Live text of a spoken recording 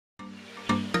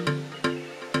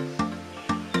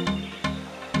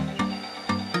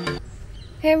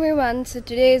Hey everyone, so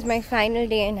today is my final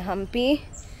day in Hampi.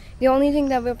 The only thing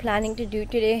that we're planning to do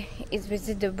today is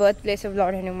visit the birthplace of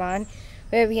Lord Hanuman,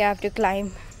 where we have to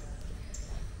climb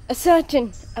a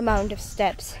certain amount of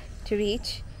steps to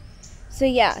reach. So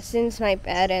yeah, since my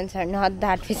parents are not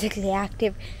that physically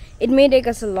active, it may take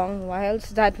us a long while,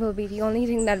 so that will be the only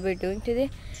thing that we're doing today.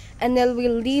 And then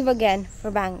we'll leave again for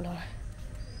Bangalore.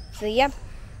 So yep.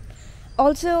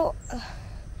 Also,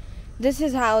 this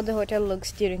is how the hotel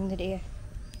looks during the day.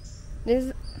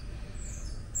 There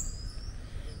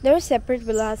are separate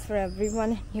villas for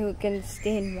everyone. You can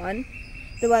stay in one.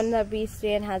 The one that we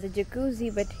stay in has a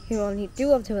jacuzzi, but here only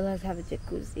 2 of the villas have a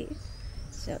jacuzzi.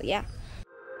 So yeah.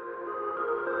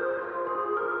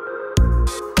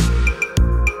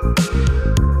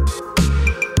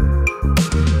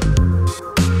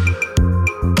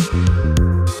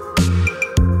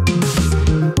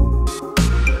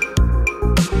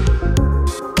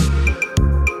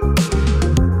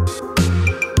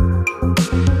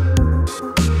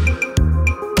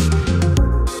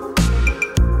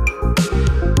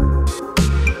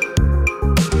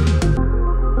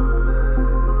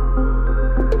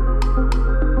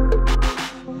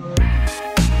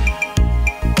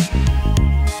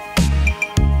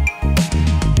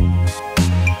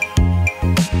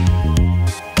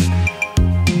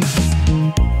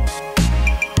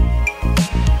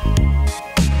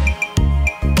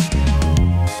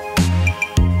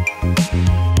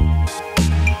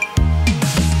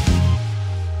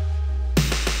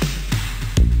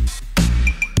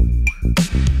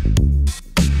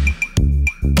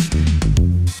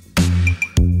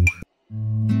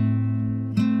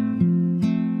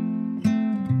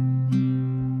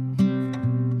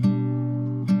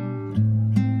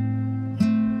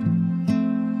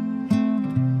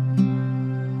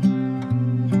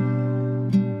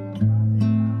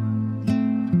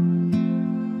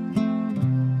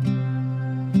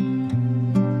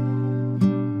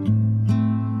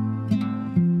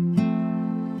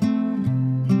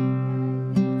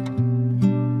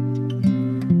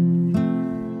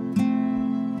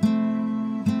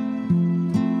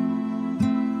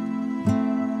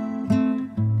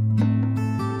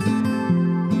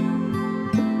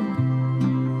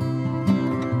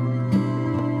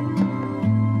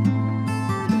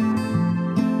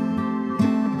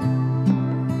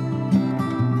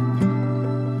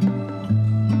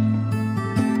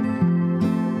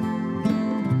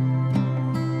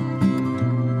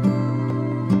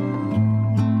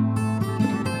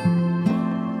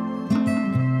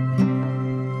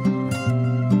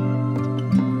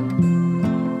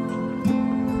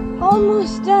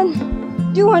 Almost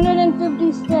done.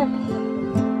 250 steps.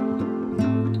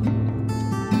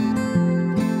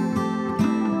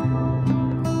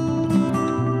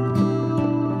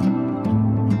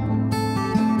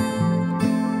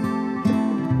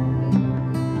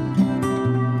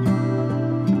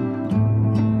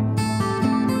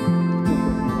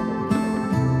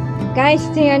 Guys,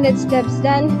 300 steps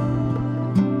done.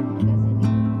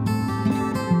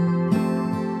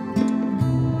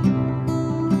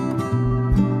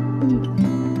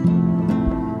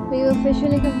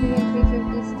 Officially completed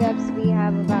 350 steps. We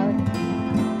have about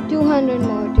 200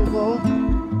 more to go.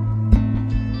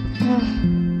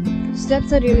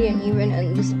 Steps are really uneven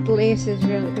and this place is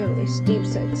really steep,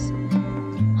 so it's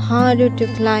harder to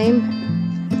climb.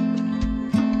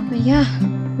 But yeah,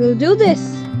 we'll do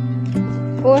this.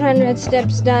 400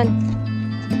 steps done.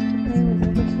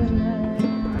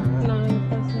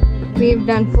 We've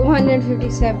done 450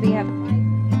 steps. We have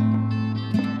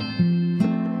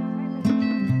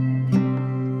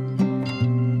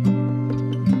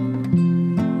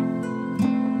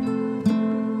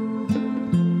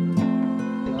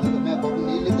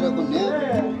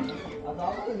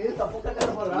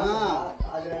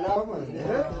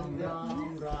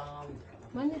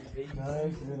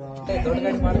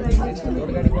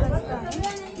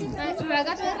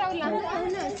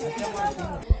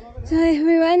So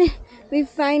everyone, we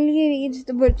finally reached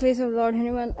the birthplace of Lord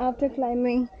Hanuman after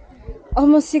climbing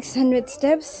almost 600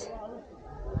 steps.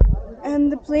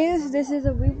 And the place, this is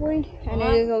a viewpoint and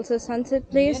it is also a sunset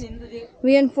place.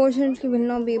 We unfortunately will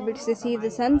not be able to see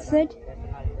the sunset,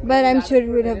 but I'm sure it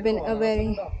would have been a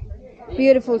very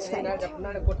beautiful sight.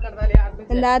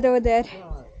 And that over there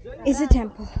is a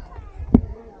temple.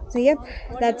 So yep,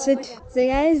 that's it. So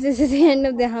guys, this is the end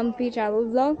of the Hampi travel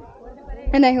vlog,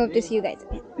 and I hope to see you guys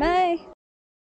again. Bye.